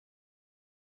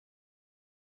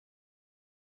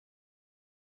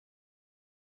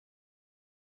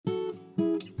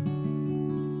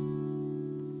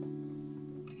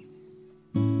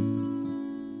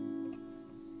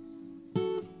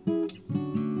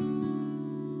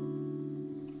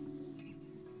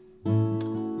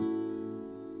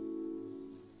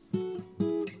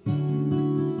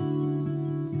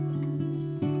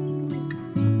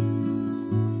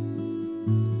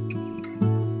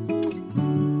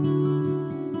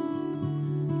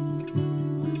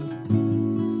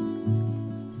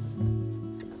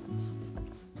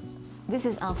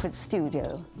this is Alfred's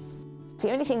studio. The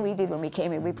only thing we did when we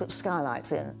came in, we put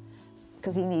skylights in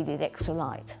because he needed extra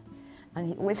light. And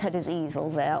he always had his easel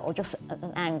there, or just at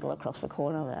an angle across the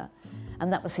corner there.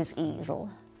 And that was his easel.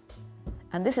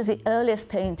 And this is the earliest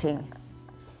painting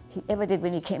he ever did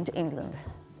when he came to England.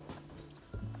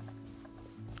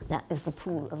 That is the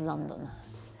Pool of London.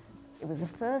 It was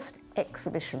the first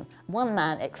exhibition,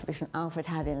 one-man exhibition Alfred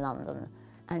had in London.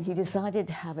 And he decided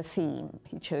to have a theme.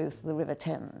 He chose the River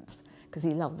Thames because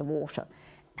he loved the water.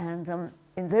 And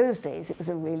in those days, it was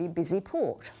a really busy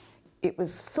port. It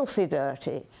was filthy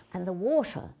dirty, and the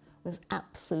water was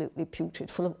absolutely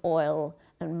putrid, full of oil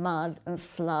and mud and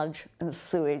sludge and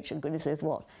sewage and goodness knows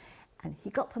what. And he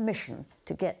got permission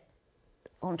to get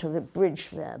onto the bridge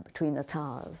there between the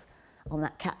towers on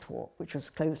that catwalk, which was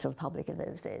closed to the public in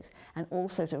those days, and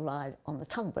also to ride on the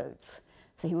tugboats.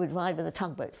 So he would ride with the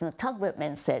tugboats, and the tugboat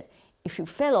men said, if you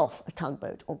fell off a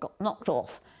tugboat or got knocked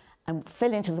off and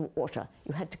fell into the water,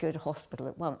 you had to go to hospital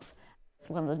at once.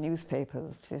 One of the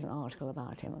newspapers did an article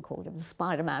about him and called him the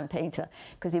Spider-Man painter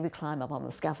because he would climb up on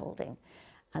the scaffolding.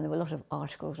 And there were a lot of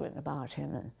articles written about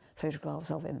him and photographs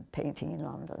of him painting in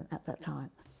London at that time.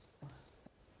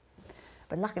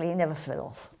 But luckily he never fell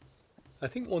off. I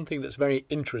think one thing that's very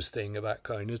interesting about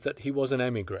Cohen is that he was an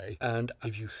émigré, and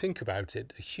if you think about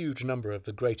it, a huge number of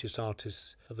the greatest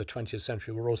artists of the 20th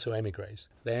century were also émigrés.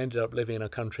 They ended up living in a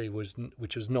country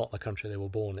which was not the country they were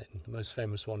born in. The most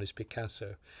famous one is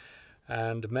Picasso,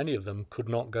 and many of them could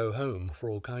not go home for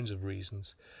all kinds of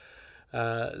reasons.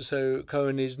 So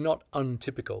Cohen is not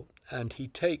untypical, and he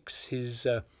takes his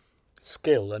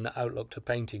skill and outlook to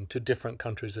painting to different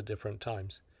countries at different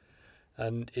times.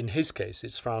 And in his case,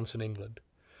 it's France and England.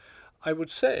 I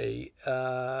would say,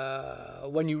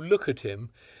 when you look at him,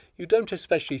 you don't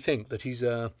especially think that he's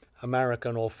an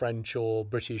American or French or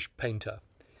British painter.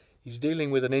 He's dealing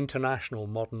with an international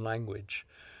modern language.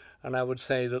 And I would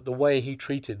say that the way he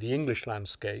treated the English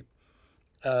landscape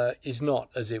is not,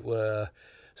 as it were,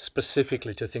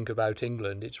 specifically to think about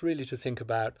England. It's really to think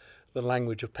about the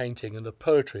language of painting and the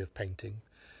poetry of painting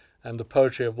and the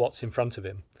poetry of what's in front of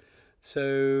him.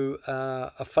 So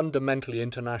a fundamentally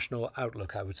international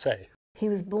outlook, I would say. He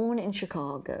was born in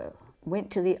Chicago,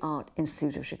 went to the Art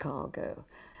Institute of Chicago,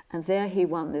 and there he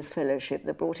won this fellowship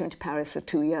that brought him to Paris for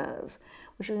 2 years,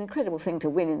 which was an incredible thing to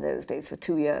win in those days for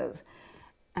 2 years.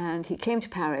 And he came to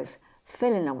Paris,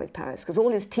 fell in love with Paris, because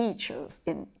all his teachers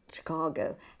in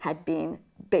Chicago had been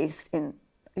based in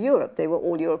Europe. They were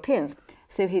all Europeans.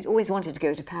 So he'd always wanted to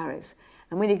go to Paris.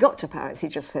 And when he got to Paris, he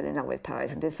just fell in love with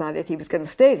Paris and decided he was going to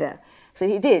stay there. So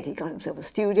he did. He got himself a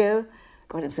studio,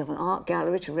 got himself an art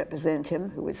gallery to represent him,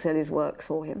 who would sell his works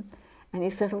for him, and he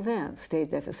settled there and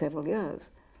stayed there for several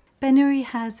years. Ben-Uri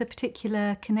has a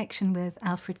particular connection with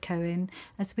Alfred Cohen,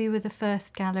 as we were the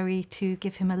first gallery to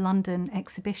give him a London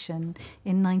exhibition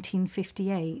in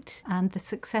 1958, and the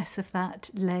success of that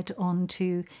led on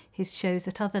to his shows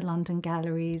at other London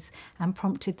galleries and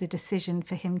prompted the decision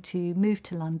for him to move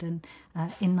to London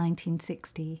in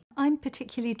 1960. I'm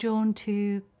particularly drawn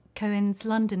to Cohen's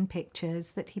London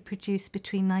pictures that he produced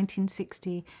between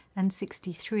 1960 and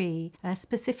 63,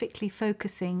 specifically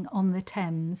focusing on the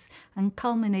Thames and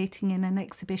culminating in an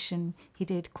exhibition he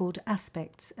did called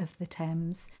Aspects of the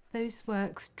Thames. Those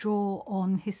works draw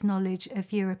on his knowledge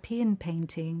of European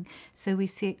painting, so we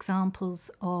see examples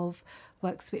of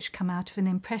works which come out of an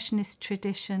Impressionist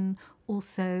tradition,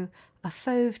 also a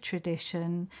Fauve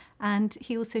tradition, and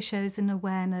he also shows an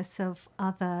awareness of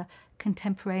other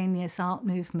contemporaneous art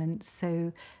movements,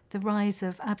 so the rise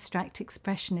of abstract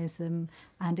expressionism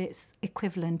and its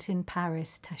equivalent in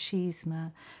Paris,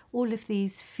 tachisme. All of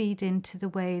these feed into the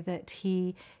way that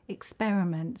he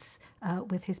experiments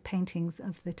with his paintings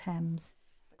of the Thames.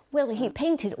 Well, he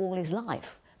painted all his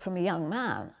life, from a young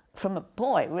man, from a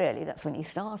boy, really, that's when he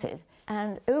started.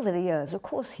 And over the years, of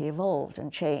course, he evolved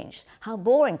and changed. How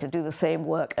boring to do the same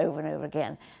work over and over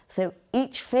again. So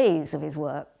each phase of his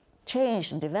work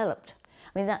changed and developed.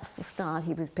 I mean, that's the style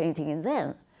he was painting in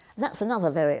then. That's another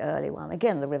very early one,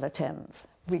 again, the River Thames.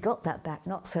 We got that back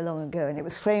not so long ago, and it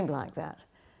was framed like that.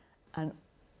 And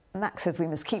Max says we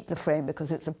must keep the frame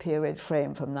because it's a period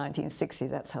frame from 1960.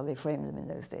 That's how they framed them in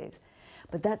those days.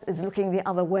 But that is looking the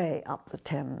other way up the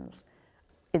Thames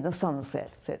in the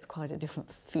sunset, so it's quite a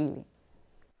different feeling.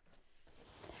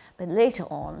 But later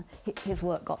on, his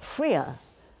work got freer.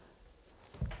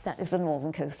 That is the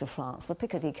northern coast of France, the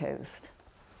Picardy coast.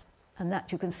 And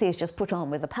that you can see is just put on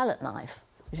with a palette knife,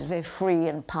 which is very free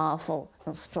and powerful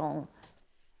and strong.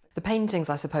 The paintings,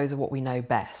 I suppose, are what we know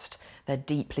best. They're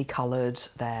deeply coloured,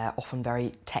 they're often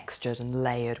very textured and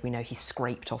layered. We know he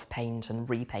scraped off paint and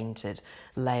repainted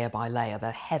layer by layer.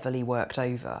 They're heavily worked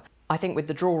over. I think with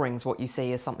the drawings what you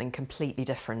see is something completely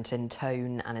different in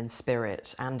tone and in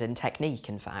spirit and in technique,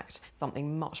 in fact.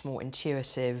 Something much more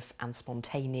intuitive and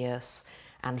spontaneous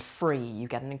and free. You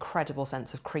get an incredible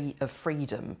sense of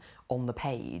freedom on the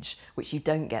page, which you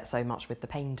don't get so much with the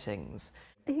paintings.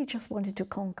 He just wanted to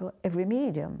conquer every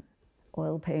medium.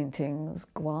 Oil paintings,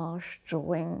 gouache,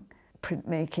 drawing,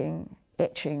 printmaking,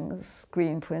 etchings,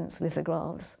 screen prints,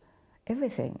 lithographs,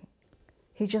 everything.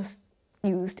 He just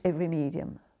used every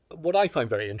medium. What I find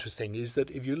very interesting is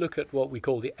that if you look at what we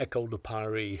call the École de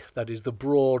Paris, that is the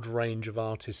broad range of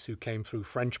artists who came through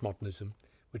French modernism,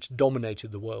 which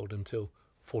dominated the world until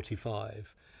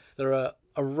 1945, there are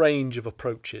a range of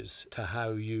approaches to how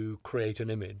you create an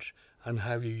image and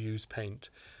how you use paint.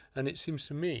 And it seems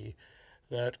to me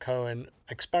that Cohen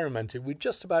experimented with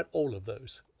just about all of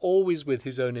those, always with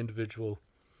his own individual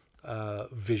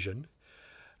vision,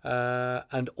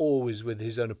 and always with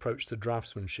his own approach to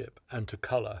draftsmanship and to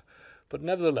colour. But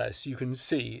nevertheless, you can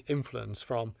see influence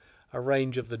from a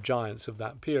range of the giants of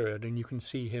that period, and you can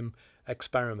see him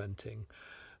experimenting.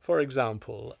 For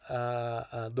example,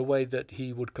 the way that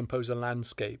he would compose a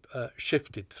landscape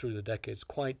shifted through the decades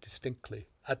quite distinctly.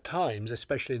 At times,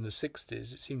 especially in the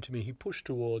 60s, it seemed to me he pushed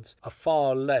towards a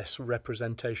far less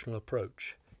representational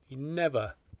approach. He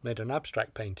never made an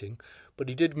abstract painting, but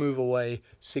he did move away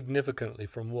significantly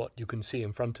from what you can see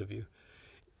in front of you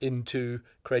into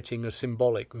creating a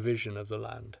symbolic vision of the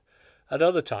land. At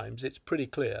other times, it's pretty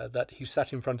clear that he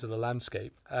sat in front of the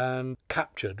landscape and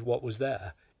captured what was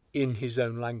there in his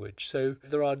own language. So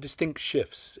there are distinct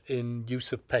shifts in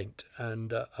use of paint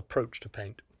and approach to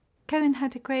paint. Cohen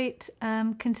had a great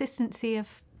consistency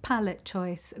of palette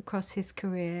choice across his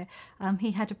career.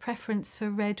 He had a preference for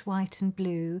red, white and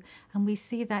blue, and we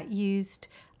see that used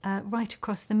right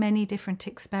across the many different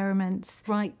experiments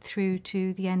right through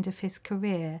to the end of his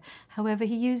career. However,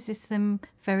 he uses them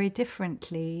very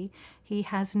differently. He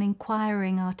has an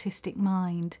inquiring artistic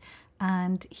mind,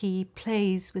 and he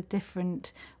plays with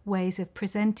different ways of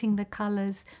presenting the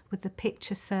colours, with the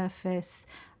picture surface,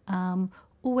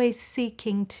 always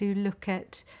seeking to look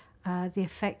at the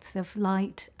effects of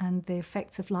light and the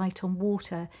effects of light on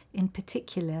water in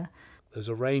particular. There's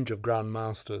a range of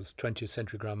grandmasters, 20th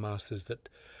century grandmasters, that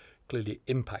clearly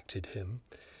impacted him.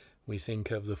 We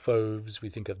think of the Fauves, we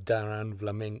think of Daran,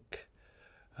 Vlaminck,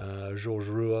 Georges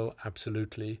Rouault,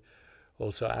 absolutely.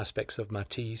 Also aspects of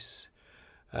Matisse.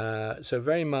 So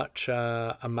very much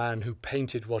a man who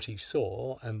painted what he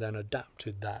saw and then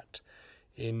adapted that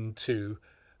into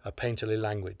a painterly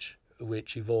language,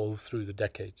 which evolved through the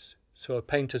decades. So a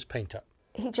painter's painter.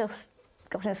 He just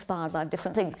got inspired by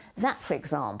different things. That, for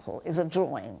example, is a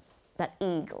drawing, that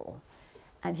eagle.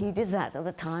 And he did that at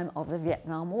the time of the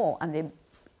Vietnam War. And the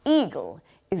eagle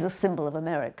is a symbol of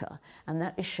America. And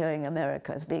that is showing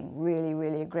America as being really,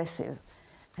 really aggressive.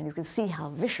 And you can see how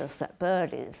vicious that bird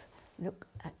is. Look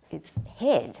at its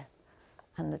head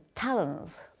and the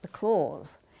talons, the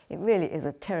claws. It really is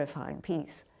a terrifying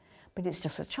piece. But it's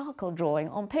just a charcoal drawing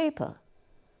on paper.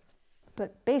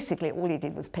 But basically all he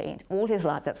did was paint all his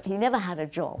life. He never had a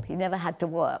job, he never had to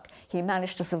work. He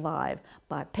managed to survive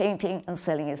by painting and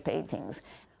selling his paintings.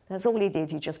 That's all he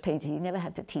did, he just painted. He never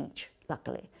had to teach,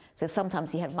 luckily. So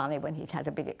sometimes he had money when he'd had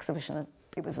a big exhibition and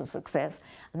it was a success,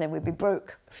 and then we'd be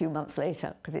broke a few months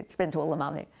later because he'd spent all the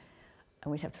money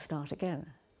and we'd have to start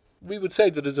again. We would say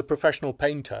that as a professional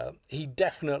painter, he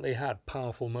definitely had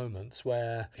powerful moments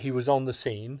where he was on the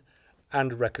scene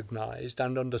and recognised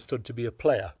and understood to be a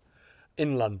player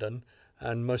in London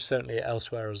and most certainly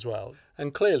elsewhere as well.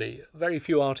 And clearly, very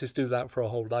few artists do that for a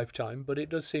whole lifetime, but it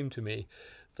does seem to me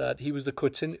that he was the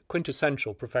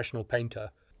quintessential professional painter.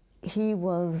 He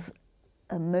was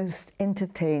a most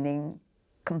entertaining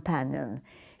companion.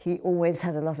 He always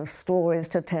had a lot of stories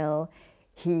to tell.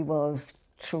 He was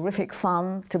terrific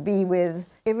fun to be with.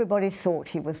 Everybody thought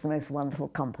he was the most wonderful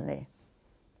company,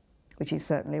 which he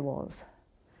certainly was.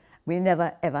 We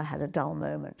never, ever had a dull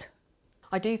moment.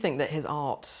 I do think that his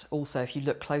art also, if you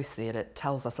look closely at it,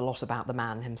 tells us a lot about the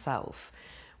man himself,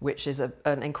 which is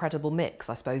an incredible mix,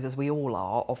 I suppose, as we all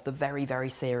are, of the very, very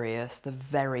serious, the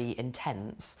very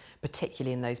intense,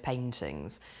 particularly in those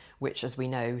paintings, which, as we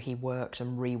know, he worked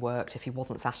and reworked. If he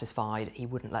wasn't satisfied, he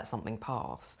wouldn't let something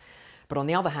pass. But on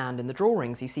the other hand, in the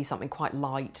drawings, you see something quite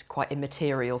light, quite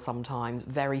immaterial sometimes,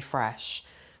 very fresh,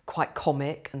 quite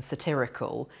comic and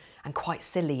satirical, and quite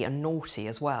silly and naughty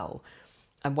as well.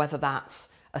 And whether that's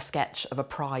a sketch of a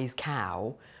prize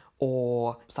cow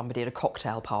or somebody at a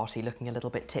cocktail party looking a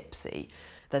little bit tipsy,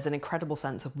 there's an incredible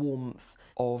sense of warmth,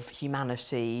 of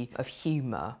humanity, of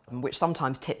humour, which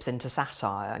sometimes tips into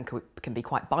satire and can be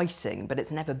quite biting, but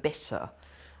it's never bitter.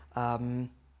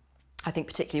 I think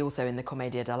particularly also in the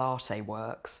Commedia dell'Arte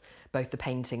works, both the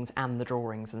paintings and the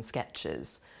drawings and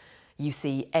sketches, you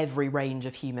see every range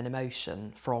of human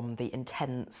emotion, from the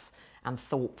intense and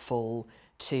thoughtful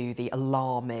to the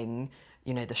alarming,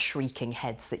 you know, the shrieking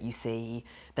heads that you see.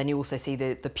 Then you also see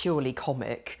the purely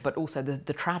comic, but also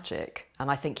the tragic. And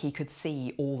I think he could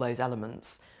see all those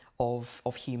elements of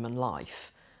human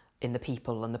life in the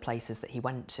people and the places that he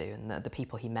went to, and the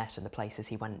people he met and the places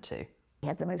he went to. He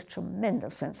had the most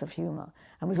tremendous sense of humour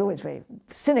and was always very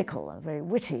cynical and very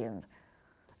witty and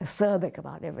acerbic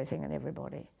about everything and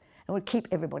everybody, and would keep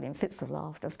everybody in fits of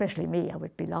laughter, especially me. I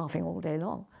would be laughing all day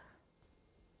long.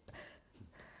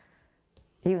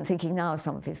 Even thinking now of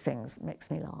some of his things makes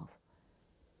me laugh.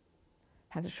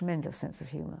 Had a tremendous sense of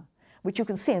humour, which you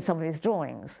can see in some of his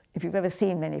drawings. If you've ever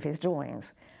seen many of his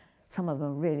drawings, some of them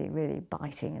are really, really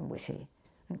biting and witty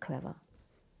and clever.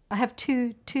 I have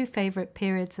two favourite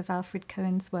periods of Alfred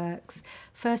Cohen's works.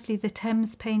 Firstly, the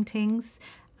Thames paintings,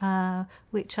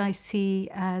 which I see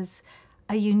as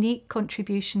a unique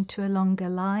contribution to a longer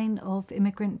line of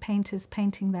immigrant painters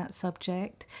painting that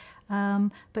subject,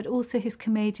 but also his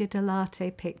Commedia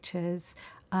dell'Arte pictures,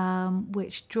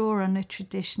 which draw on a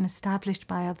tradition established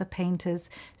by other painters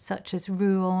such as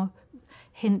Rouen,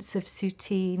 hints of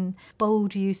soutine,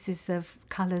 bold uses of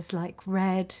colours like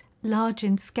red, large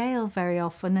in scale very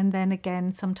often, and then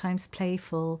again sometimes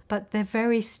playful. But they're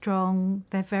very strong,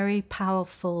 they're very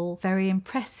powerful, very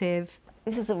impressive.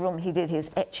 This is the room he did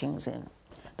his etchings in,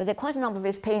 but there are quite a number of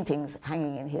his paintings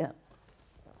hanging in here.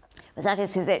 But that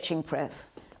is his etching press.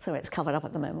 So it's covered up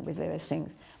at the moment with various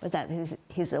things, but that is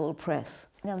his old press.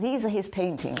 Now, these are his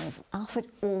paintings. Alfred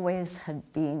always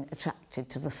had been attracted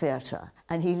to the theatre,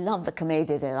 and he loved the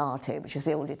Commedia dell'Arte, which is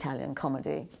the old Italian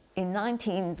comedy. In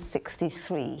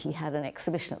 1963, he had an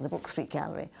exhibition at the Brook Street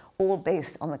Gallery, all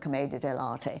based on the Commedia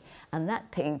dell'Arte, and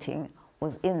that painting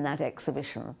was in that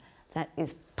exhibition. That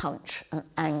is Punch, an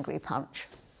angry Punch.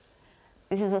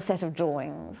 This is a set of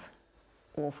drawings,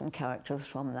 all from characters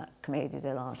from that Commedia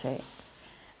dell'Arte.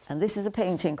 And this is a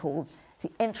painting called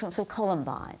The Entrance of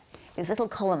Columbine. It's little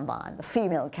Columbine, the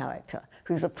female character,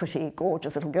 who's a pretty,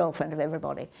 gorgeous little girlfriend of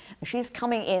everybody. And she's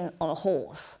coming in on a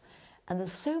horse. And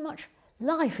there's so much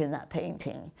life in that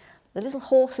painting. The little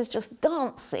horse is just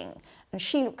dancing, and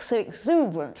she looks so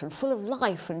exuberant and full of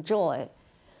life and joy.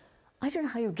 I don't know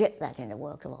how you get that in a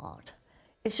work of art.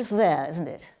 It's just there, isn't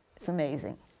it? It's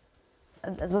amazing.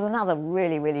 And there's another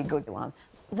really, really good one.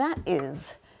 That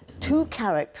is two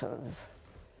characters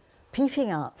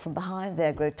peeping out from behind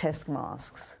their grotesque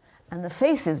masks, and the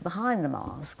faces behind the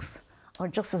masks are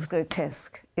just as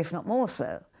grotesque, if not more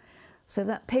so. So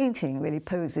that painting really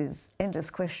poses endless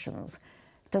questions.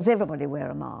 Does everybody wear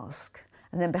a mask?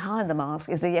 And then behind the mask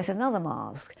is there yet another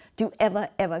mask? Do you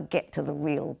ever get to the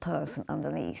real person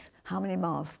underneath? How many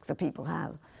masks do people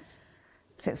have?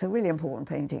 So it's a really important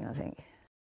painting, I think.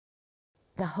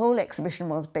 The whole exhibition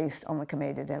was based on the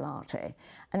Commedia dell'Arte,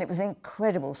 and it was an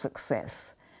incredible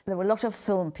success. There were a lot of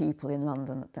film people in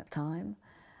London at that time.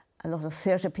 A lot of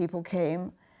theatre people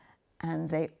came, and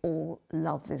they all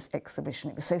loved this exhibition.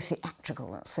 It was so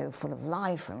theatrical and so full of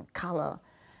life and colour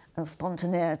and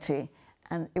spontaneity,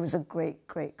 and it was a great,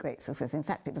 great, great success. In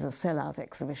fact, it was a sell-out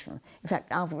exhibition. In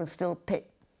fact, Alfred was still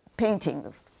painting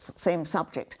the same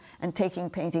subject and taking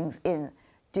paintings in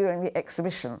during the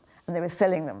exhibition, and they were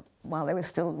selling them while they were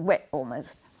still wet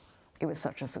almost. It was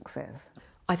such a success.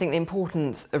 I think the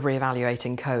importance of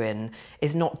re-evaluating Cohen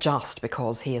is not just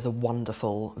because he is a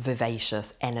wonderful,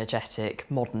 vivacious, energetic,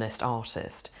 modernist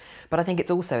artist, but I think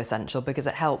it's also essential because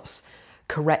it helps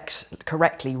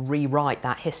correctly rewrite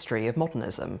that history of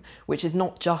modernism, which is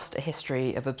not just a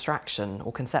history of abstraction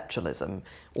or conceptualism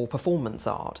or performance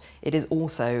art. It is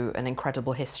also an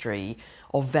incredible history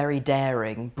of very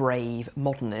daring, brave,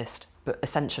 modernist, but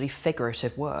essentially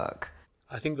figurative work.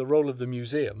 I think the role of the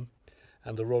museum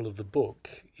and the role of the book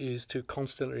is to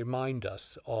constantly remind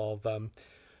us of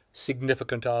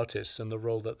significant artists and the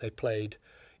role that they played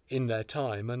in their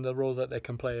time and the role that they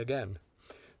can play again.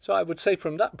 So I would say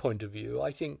from that point of view, I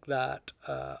think that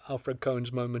Alfred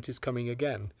Cohen's moment is coming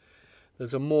again.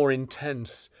 There's a more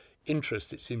intense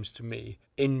interest, it seems to me,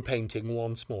 in painting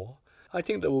once more. I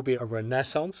think there will be a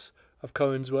renaissance of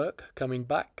Cohen's work coming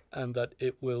back, and that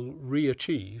it will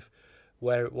re-achieve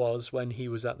where it was when he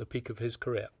was at the peak of his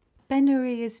career.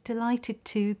 Ben-Uri is delighted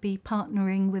to be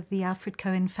partnering with the Alfred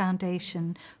Cohen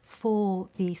Foundation for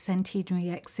the centenary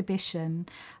exhibition.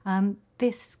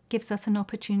 This gives us an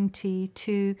opportunity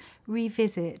to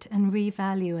revisit and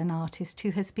revalue an artist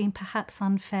who has been perhaps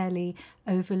unfairly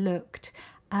overlooked,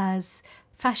 as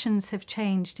fashions have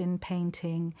changed in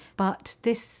painting, but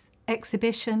this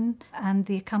exhibition and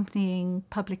the accompanying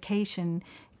publication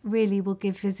really will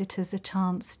give visitors a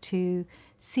chance to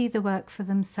see the work for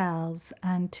themselves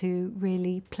and to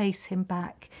really place him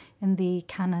back in the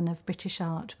canon of British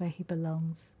art where he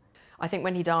belongs. I think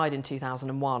when he died in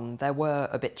 2001, there were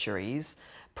obituaries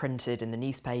printed in the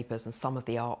newspapers and some of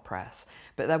the art press,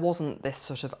 but there wasn't this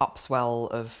sort of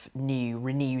upswell of new,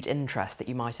 renewed interest that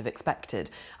you might have expected.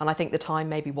 And I think the time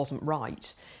maybe wasn't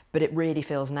right, but it really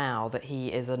feels now that he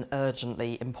is an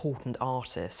urgently important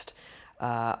artist.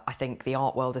 I think the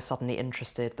art world is suddenly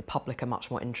interested, the public are much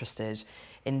more interested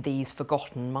in these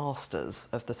forgotten masters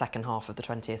of the second half of the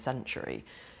 20th century,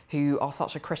 who are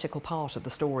such a critical part of the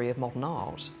story of modern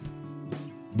art.